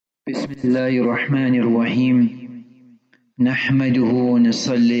بسم الله الرحمن الرحيم نحمده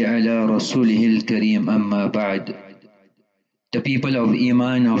ونصلي على رسوله الكريم أما بعد. The people of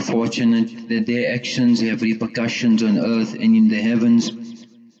Iman are fortunate that their actions have repercussions on earth and in the heavens.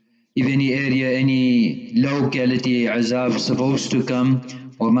 If any area, any locality, azab supposed to come,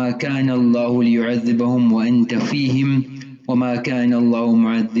 وَمَا كَانَ اللَّهُ لِيُعَذِّبَهُمْ وَأَنْتَ فِيهِمْ وَمَا كَانَ اللَّهُ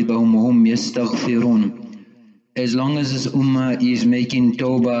مُعَذِّبَهُمْ وَهُمْ يَسْتَغْفِرُونَ. As long as this ummah is making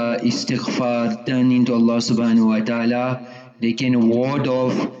Toba, istighfar, turning to Allah subhanahu wa ta'ala, they can ward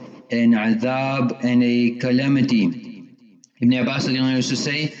off an adhab and a calamity. Ibn Abbas used to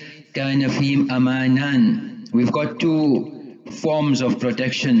say, كَانَ فِيهِمْ أَمَانًا. We've got two forms of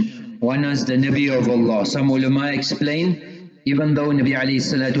protection. One is the Nabi of Allah. Some ulama explain, even though Nabi alayhi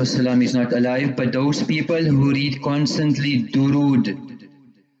salatu wasalam is not alive, but those people who read constantly durood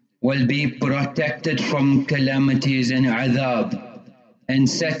will be protected from calamities and adhab. And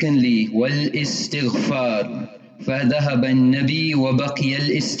secondly, wal-istighfar. فَذَهَبَ النَّبِي وَبَقِيَ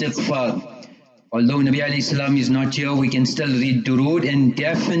الْإِسْتِغْفَارِ. Although Nabi alayhi salam is not here, we can still read durood, and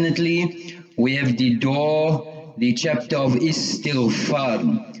definitely we have the door, the chapter of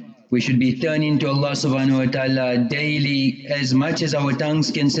istighfar. We should be turning to Allah subhanahu wa ta'ala daily, as much as our tongues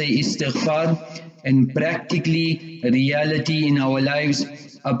can say istighfar, and practically reality in our lives,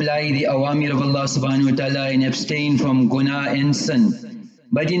 apply the awamir of Allah subhanahu wa ta'ala and abstain from guna and sin.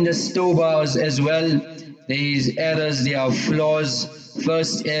 But in the tawbahs as well, there is errors, there are flaws.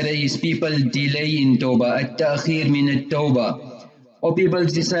 First error is people delay in tawbah, at-ta'khir min at-tawbah. Or people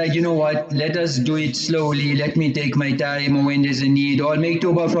decide, you know what, let us do it slowly, let me take my time, or when there's a need, or make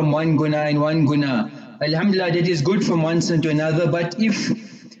tawbah from one guna and one guna. Alhamdulillah, that is good from one sin to another, but if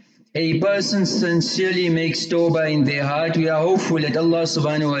a person sincerely makes tawbah in their heart, we are hopeful that Allah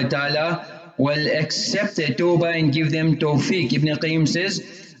subhanahu wa ta'ala will accept their tawbah and give them tawfiq. Ibn Qayyim says,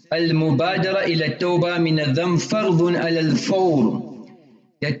 Al-mubadara ila tawbah min al-dham fardun al-fawr.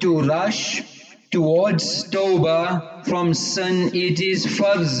 That to rush towards tawbah from sin, it is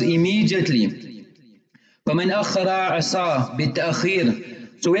farz immediately. فَمَنْ أَخَّرَ عَصَى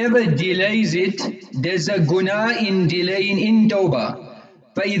بِالتَّأْخِيرِ. So whoever delays it, there's a guna in delaying in tawbah.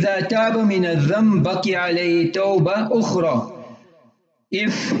 فَإِذَا تَابَ مِنَ الذَّنْبِ بَقِيَ عَلَيْهِ تَوْبَةٌ أُخْرَى.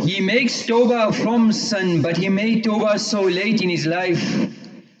 If he makes tawbah from sin, but he made tawbah so late in his life,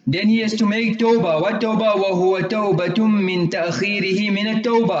 then he has to make tawbah. What tawbah? وَهُوَ تَوْبَةٌ مِّن تَأْخِيرِهِ مِنَ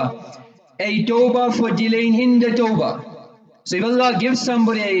التَّوْبَةِ. A tawbah for delaying in the tawbah. So if Allah gives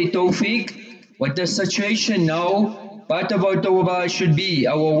somebody a tawfiq, what the situation now, part of our tawbah should be,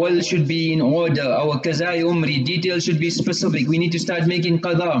 our will should be in order, our qazai umri, details should be specific. We need to start making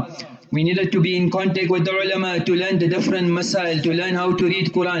qadha. We needed to be in contact with the ulama to learn the different masail, to learn how to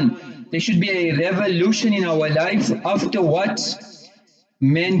read Quran. There should be a revolution in our life after what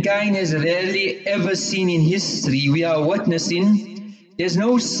mankind has rarely ever seen in history. We are witnessing, there's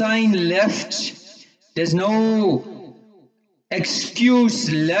no sign left, there's no excuse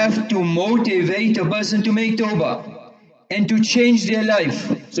left to motivate a person to make tawbah and to change their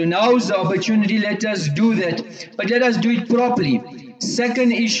life. So now's the opportunity, let us do that, but let us do it properly.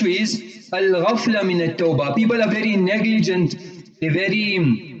 Second issue is al-ghafla min at-tawbah. People are very negligent, they're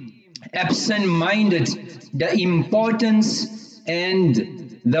very absent-minded. The importance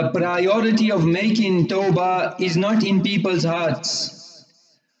and the priority of making tawbah is not in people's hearts.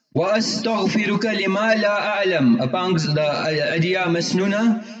 وَأَسْتَغْفِرُكَ لِمَا لَا أَعْلَمُ. Amongst the adiyah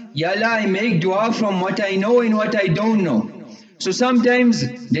masnuna, Ya Allah, I make dua from what I know and what I don't know. So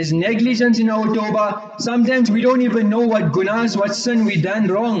sometimes there's negligence in our tawbah, sometimes we don't even know what gunas, what sin we done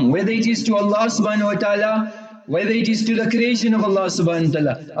wrong, whether it is to Allah subhanahu wa ta'ala, whether it is to the creation of Allah subhanahu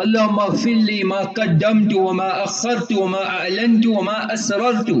wa ta'ala. Allahumma ghfir li ma qaddamtu wa ma akhartu wa ma a'lantu wa ma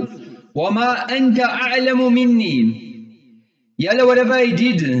asrartu wa ma anta a'lamu minni. Ya Allah, whatever I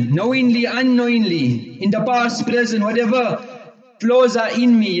did, knowingly, unknowingly, in the past, present, whatever flaws are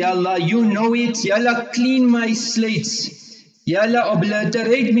in me, Ya Allah, you know it. Ya Allah, clean my slates. Ya Allah,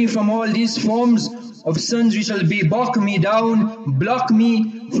 obliterate me from all these forms of sins which shall be block me down, block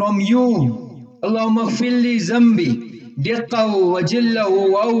me from you. Allahumma ghfir li zambi, diqqahu wa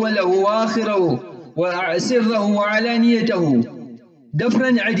jillahu wa awwalahu wa akhirahu wa a'sirrahu wa alaniyatahu.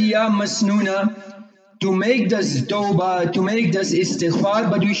 Different adiyah masnuna to make this tawbah, to make this istighfar,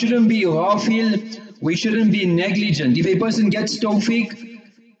 but we shouldn't be ghafil, we shouldn't be negligent. If a person gets tawfiq,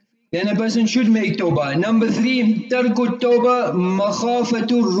 then a person should make tawbah. Number 3, tarku tawbah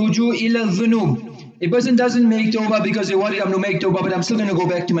makhafatu ruju ila dhunub. A person doesn't make tawbah because they worry, I'm going to make tawbah, but I'm still going to go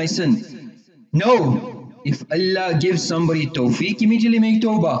back to my sin. No, if Allah gives somebody tawfiq, immediately make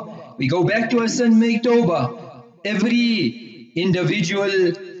tawbah. We go back to our sin, make tawbah. Every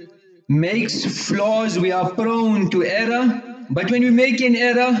individual makes flaws, we are prone to error. But when we make an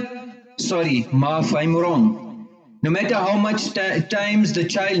error, sorry, maaf, I'm wrong. No matter how much times the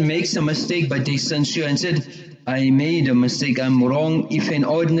child makes a mistake, but they sincere and said, I made a mistake, I'm wrong. If an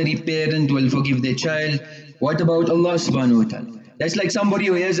ordinary parent will forgive their child, what about Allah subhanahu wa ta'ala? That's like somebody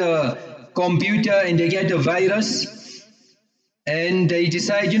who has a computer and they get a virus and they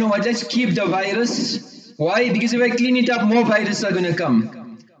decide, you know what, let's keep the virus. Why? Because if I clean it up, more viruses are going to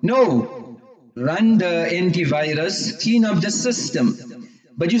come. No, run the antivirus, clean up the system.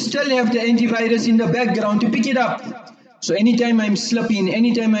 But you still have the antivirus in the background to pick it up. So anytime I'm slipping,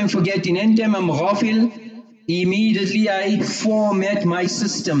 anytime I'm forgetting, anytime I'm ghafil, immediately I format my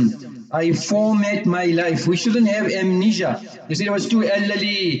system. I format my life. We shouldn't have amnesia. You see, there was two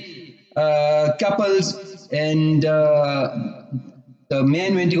elderly couples, and the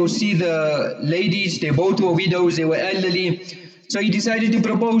man went to go see the ladies. They both were widows, they were elderly. So he decided to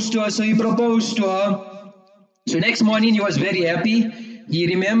propose to her, so he proposed to her. So next morning he was very happy. He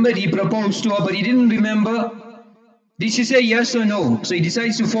remembered he proposed to her, but he didn't remember, did she say yes or no? So he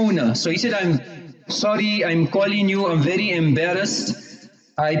decides to phone her. So he said, I'm sorry, I'm calling you, I'm very embarrassed.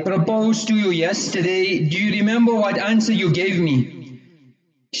 I proposed to you yesterday. Do you remember what answer you gave me?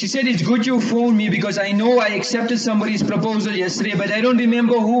 She said, it's good you phoned me because I know I accepted somebody's proposal yesterday, but I don't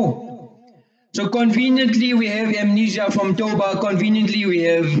remember who. So conveniently we have amnesia from Toba, conveniently we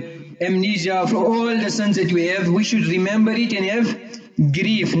have amnesia for all the sins that we have. We should remember it and have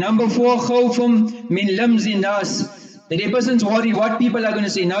grief. Number 4, khawfum min lamzi nas. That a person's worried what people are going to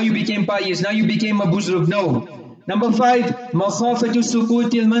say. Now you became pious, now you became a buzrug. No. Number 5, makhafatu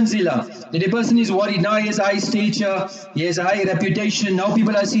sukutil manzila. That a person is worried, now he has high stature, he has a high reputation, now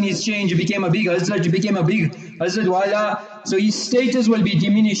people are seeing his change, you became a big Hazrat, you became a big Hazrat Wala, so his status will be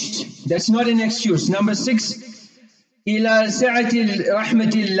diminished. That's not an excuse. Number 6, ila sa'atil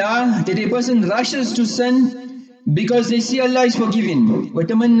rahmatillah. That a person rushes to sin because they see Allah is forgiving.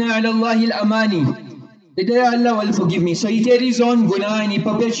 وَتَمَنَّا عَلَى اللَّهِ الْأَمَانِ. That Allah will forgive me. So he carries on guna and he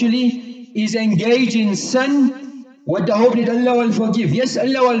perpetually is engaged in sin. What the hope that Allah will forgive? Yes,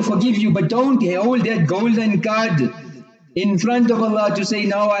 Allah will forgive you, but don't hold that golden card in front of Allah to say,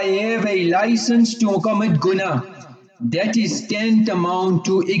 now I have a license to commit guna. That is tantamount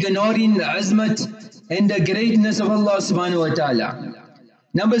to ignoring the azmat and the greatness of Allah subhanahu wa ta'ala.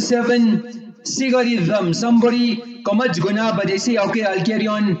 Number 7, sigaridham. Somebody commits guna, but they say, okay, I'll carry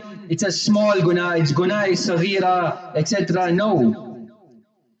on. It's a small guna, it's guna is saghira, etc. No.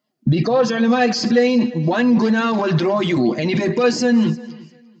 Because ulama explain, one guna will draw you, and if a person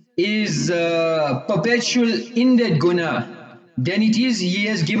is perpetual in that guna, then it is he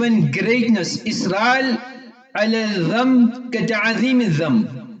has given greatness. Isral ala dham ka ta'azim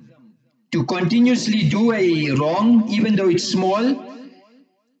dham. To continuously do a wrong, even though it's small,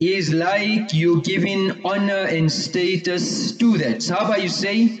 is like you giving honor and status to that. Sahaba, you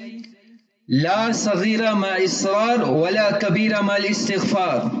say, la saghira ma israr wa la kabira ma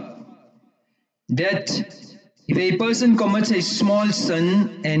al-istighfar. That if a person commits a small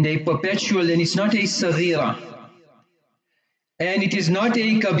sin and a perpetual, then it's not a saghira and it is not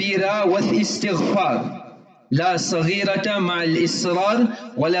a kabira with istighfar. La saghirata ma'al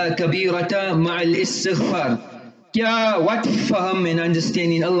israr wa la kabirata ma'al istighfar. What faham and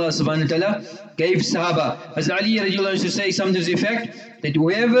understanding Allah subhanahu wa ta'ala gave Sahaba. As Ali radiallahu anhu used to say something to the effect that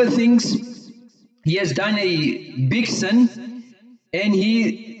whoever thinks he has done a big sin and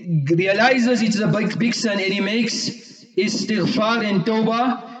he realizes it's a big sin and he makes istighfar and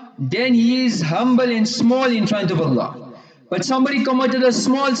Toba, then he is humble and small in front of Allah. But somebody committed a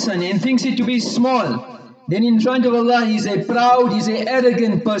small sin and thinks it to be small, then in front of Allah he is a proud, he is an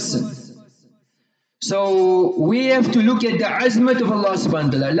arrogant person. So we have to look at the azmat of Allah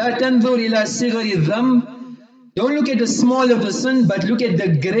subhanahu wa ta'ala. La tanzur ila sighari dham. Don't look at the small of the sin, but look at the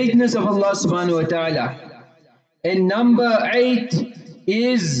greatness of Allah subhanahu wa ta'ala. And number 8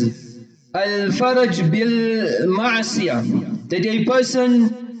 is al-faraj bil-ma'asiyah. That a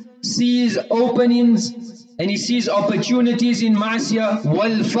person sees openings and he sees opportunities in ma'asiyah,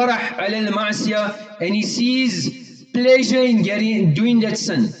 wal-farah al-ma'asiyah, and he sees pleasure in doing that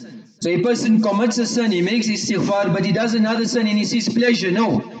sin. So a person commits a sin, he makes istighfar, but he does another sin and he sees pleasure.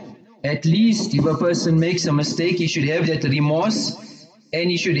 No. At least if a person makes a mistake, he should have that remorse and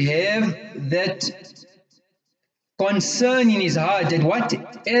he should have that concern in his heart that what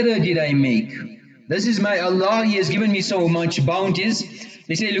error did I make? This is my Allah, He has given me so much bounties.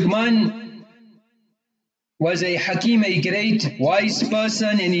 They say Luqman was a Hakim, a great wise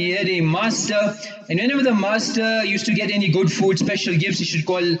person, and he had a master, and whenever the master used to get any good food, special gifts, he should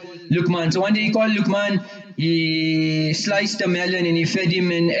call Luqman. So one day he called Luqman, he sliced a melon and he fed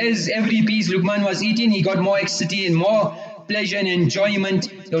him, and as every piece Luqman was eating, he got more ecstasy and more pleasure and enjoyment.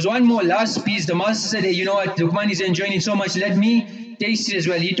 There was one more last piece. The master said, hey, you know what, Luqman is enjoying it so much, let me taste it as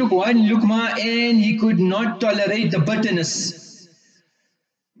well. He took one Luqma and he could not tolerate the bitterness.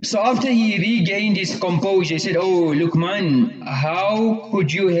 So after he regained his composure, he said, oh Luqman, how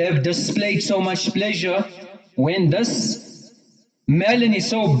could you have displayed so much pleasure when this melon is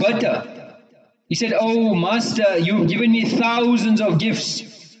so bitter? He said, oh master, you've given me thousands of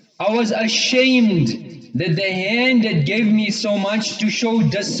gifts. I was ashamed that the hand that gave me so much to show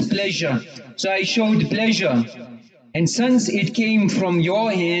displeasure. So I showed pleasure. And since it came from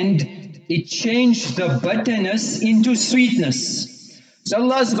your hand, it changed the bitterness into sweetness. So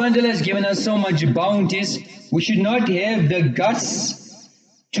Allah subhanahu wa ta'ala has given us so much bounties. We should not have the guts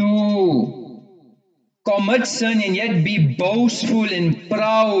to commit sin and yet be boastful and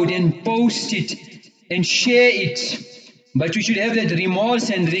proud and post it and share it. But we should have that remorse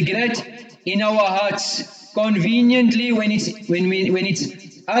and regret in our hearts. Conveniently, when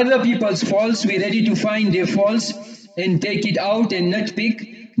it's other people's faults, we're ready to find their faults and take it out and nitpick.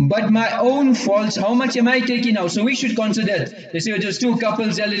 But my own faults, how much am I taking out? So we should consider that. They say just two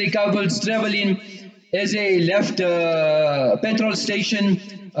couples, elderly couples, traveling. As they left a petrol station,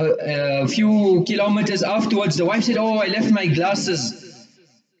 a few kilometers afterwards, the wife said, oh, I left my glasses.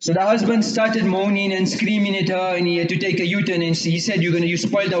 So the husband started moaning and screaming at her, and he had to take a U-turn, and he said, you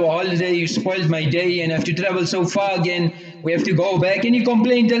spoiled our holiday, you spoiled my day, and I have to travel so far again, we have to go back. And he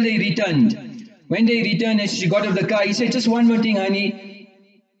complained till they returned. When they returned, as she got out of the car, he said, just one more thing, honey,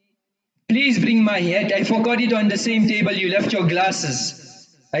 please bring my hat, I forgot it on the same table you left your glasses.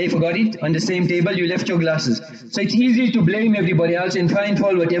 I forgot it on the same table you left your glasses. So it's easy to blame everybody else and find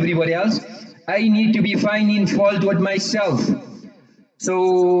fault with everybody else. I need to be finding fault with myself.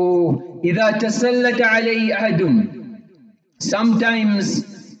 So إِذَا تَسَلَّتَ عَلَيْهِ أَحَدٌ,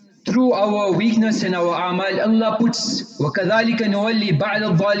 sometimes through our weakness and our amal, Allah puts وَكَذَلِكَ نُوَلِّي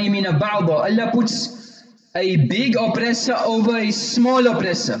بَعْضَ الظَّالِمِينَ بَعْضًا, Allah puts a big oppressor over a small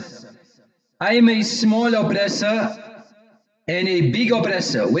oppressor. I am a small oppressor and a big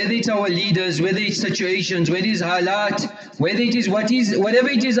oppressor, whether it's our leaders, whether it's situations, whether it's halat, whether it is whatever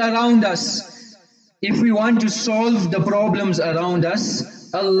it is around us. If we want to solve the problems around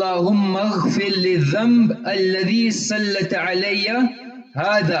us, Allahumma ghfir li dhanb alladhi sallata alayya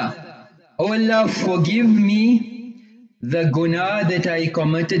hadha. Oh Allah, forgive me the guna that I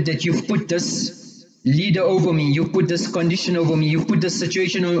committed, that you've put this leader over me, you've put this condition over me, you've put this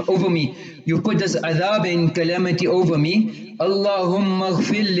situation over me, you've put this adhab and calamity over me. Allahumma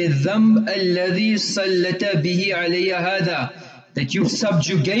ghfir li dhanb alladhi sallata bihi alayya hadha, that you've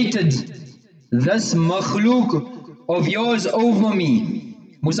subjugated this makhluk of yours over me.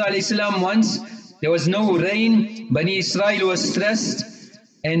 Musa alayhi salam, once there was no rain, Bani Israel was stressed,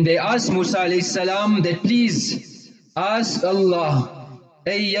 and they asked Musa alayhi salam that please ask Allah,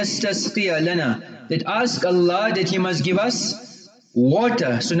 ay yastasqiya lana, that ask Allah that He must give us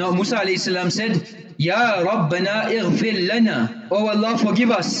water. So now Musa alayhi salam said, Ya Rabbana ighfir lana, oh Allah,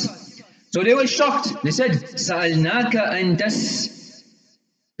 forgive us. So they were shocked. They said, Sa'alnaka an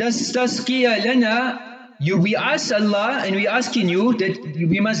tasqiya lana, we ask Allah and we asking you that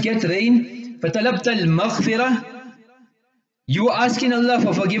we must get rain. فَطَلَبْتَ الْمَغْفِرَةِ, you asking Allah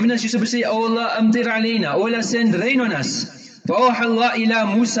for forgiveness. You supposed to say, oh Allah, amtir alayna, oh Allah, send rain on us. فَأَوْحَى اللَّهُ إِلَى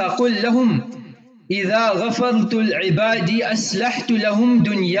مُوسَى قُلْ لَهُمْ إِذَا غَفَرْتُ الْعِبَادِ أَصْلَحْتُ لَهُمْ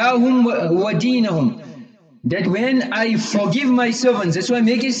دُنْيَاهُمْ وَدِينَهُمْ, that when I forgive my servants, that's why I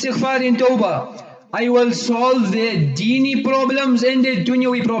make istighfar in Toba, I will solve their deeni problems and their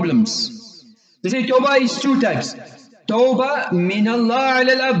dunyawi problems. They say Toba is two types. Toba min Allah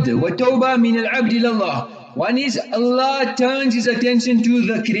ala al-abd, wa Toba min al-abd ila Allah. One is Allah turns His attention to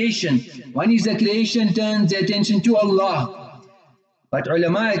the creation. One is the creation turns the attention to Allah. But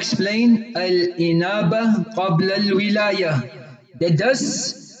ulama explain al-inaba qabla al-wilaya, that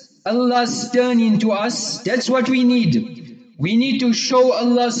does Allah's turning to us, that's what we need. We need to show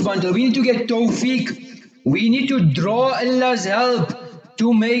Allah subhanahu wa ta'ala, we need to get tawfiq, we need to draw Allah's help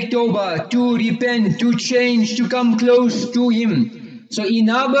to make tawbah, to repent, to change, to come close to Him. So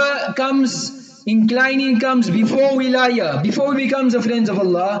inaba comes, inclining comes before wilaya, before we become the friends of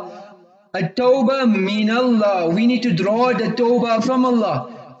Allah. At-tawbah min Allah, we need to draw the tawbah from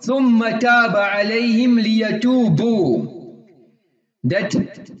Allah. ثُمَّ تَابَ عَلَيْهِمْ لِيَتُوبُوا, that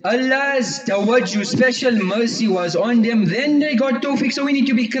Allah's tawajjuh, special mercy was on them, then they got tawfiq. So we need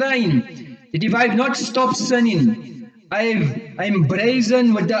to be crying that if I have not stopped sinning, I'm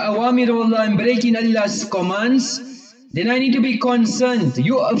brazen with the awamir of Allah, I'm breaking Allah's commands, then I need to be concerned.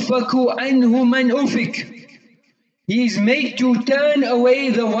 يُؤْفَكُ عَنْهُ مَنْ أُفِكْ, He is made to turn away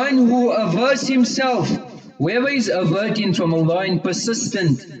the one who averts himself. Whoever is averting from Allah and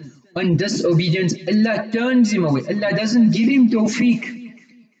persistent on disobedience, Allah turns him away. Allah doesn't give him tawfiq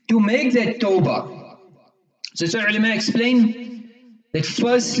to make that Toba. So ulama explain that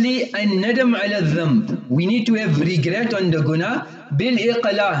firstly, an-nadam ala dhanb, we need to have regret on the guna, bil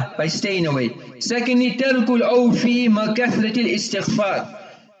iqla, by staying away. Secondly, tarkul awfi ma kathratil istighfar,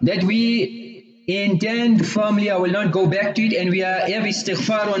 that we intend firmly, I will not go back to it, and we have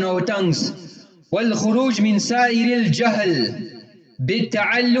istighfar on our tongues. Wal khuruj min sa'iril jahl, bit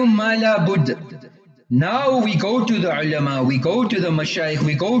ta'allum ma la bud. Now we go to the ulama, we go to the mashayikh,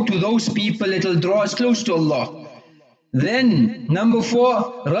 we go to those people that will draw us close to Allah. Then, number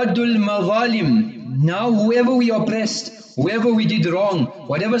 4, Raddul Mazalim. Now whoever we oppressed, whoever we did wrong,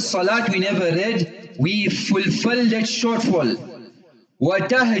 whatever salat we never read, we fulfill that shortfall.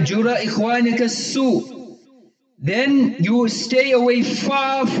 وَتَهْجُرَ إِخْوَانَكَ السُّوء. Then you stay away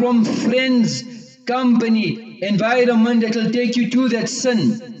far from friends, company, environment that will take you to that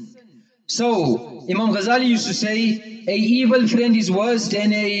sin. So, Imam Ghazali used to say, a evil friend is worse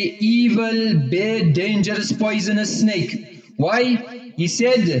than a evil, bad, dangerous, poisonous snake. Why? He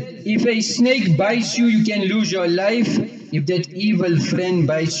said, if a snake bites you, you can lose your life. If that evil friend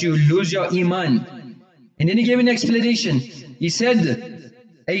bites you, lose your iman. And then he gave an explanation. He said,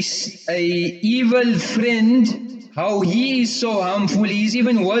 a evil friend, how he is so harmful, he is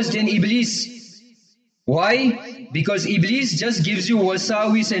even worse than Iblis. Why? Because Iblis just gives you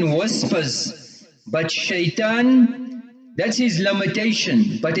wasawis and whispers. But shaitan, that's his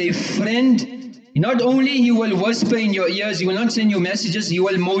limitation. But a friend, not only he will whisper in your ears, he will not send you messages, he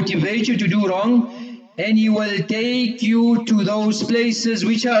will motivate you to do wrong, and he will take you to those places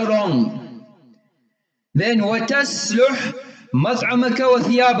which are wrong. Then وَتَسْلُحْ مَطْعَمَكَ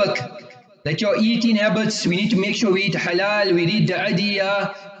وَثِيَابَكَ, that your eating habits, we need to make sure we eat halal, we read the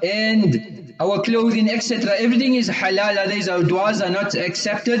adiyah, and our clothing, etc. Everything is halal, otherwise our du'as are not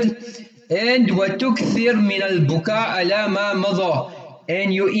accepted. And وَتُكْثِرْ مِنَ الْبُكَاءَ عَلَى مَا مَضَى,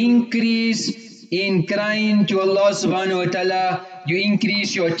 and you increase in crying to Allah subhanahu wa ta'ala, you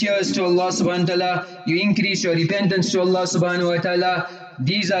increase your tears to Allah subhanahu wa ta'ala, you increase your repentance to Allah subhanahu wa ta'ala.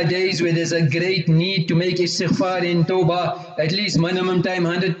 These are days where there's a great need to make istighfar and tawbah, at least minimum time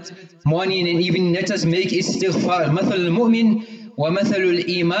 100 morning and evening. Let us make istighfar. مَثَلُ الْمُؤْمِنِ وَمَثَلُ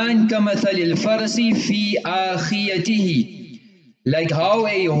الْإِيمَانِ كَمَثَلِ الْفَرَسِ فِي آخِيَتِهِ. Like how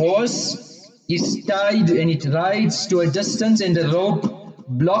a horse is tied and it rides to a distance and the rope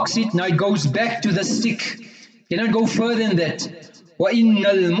blocks it, now it goes back to the stick, cannot go further than that. وَإِنَّ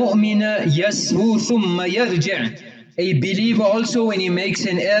الْمُؤْمِنَ يَسْهُ ثُمَّ يَرْجِعُ. A believer also, when he makes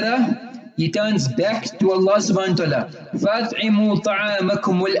an error, he turns back to Allah subhanahu wa ta'ala. فَأَطْعِمُوا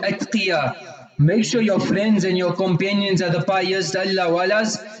طَعَامَكُمُ الْأَتْقِيَا. Make sure your friends and your companions are the pious, the Allah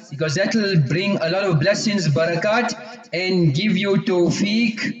walas, because that will bring a lot of blessings, barakat, and give you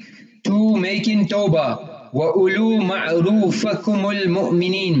tawfiq to making tawbah. وَأُولُوا مَعْرُوفَكُمُ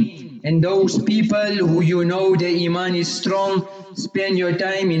الْمُؤْمِنِينَ. And those people who you know their iman is strong, spend your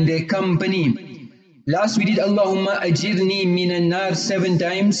time in their company. Last we did Allahumma ajirni minan nar 7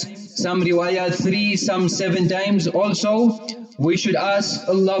 times, some riwayat 3, some 7 times. Also, we should ask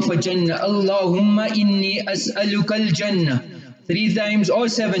Allah for Jannah. Allahumma inni as'aluka al-Jannah 3 times or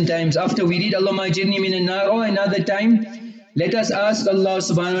 7 times. After we read Allahumma ajirni minan nar, or another time, let us ask Allah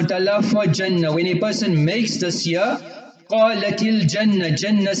subhanahu wa ta'ala for Jannah. When a person makes this year, qalatil Jannah,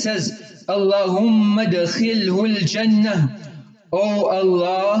 Jannah says, Allahumma dakhilhu al-Jannah. Oh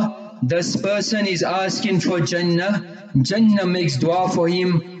Allah, this person is asking for Jannah. Jannah makes dua for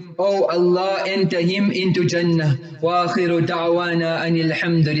him. Oh Allah, enter him into Jannah. Wa akhiru da'wana anil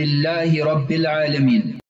hamdulillahi rabbil alameen.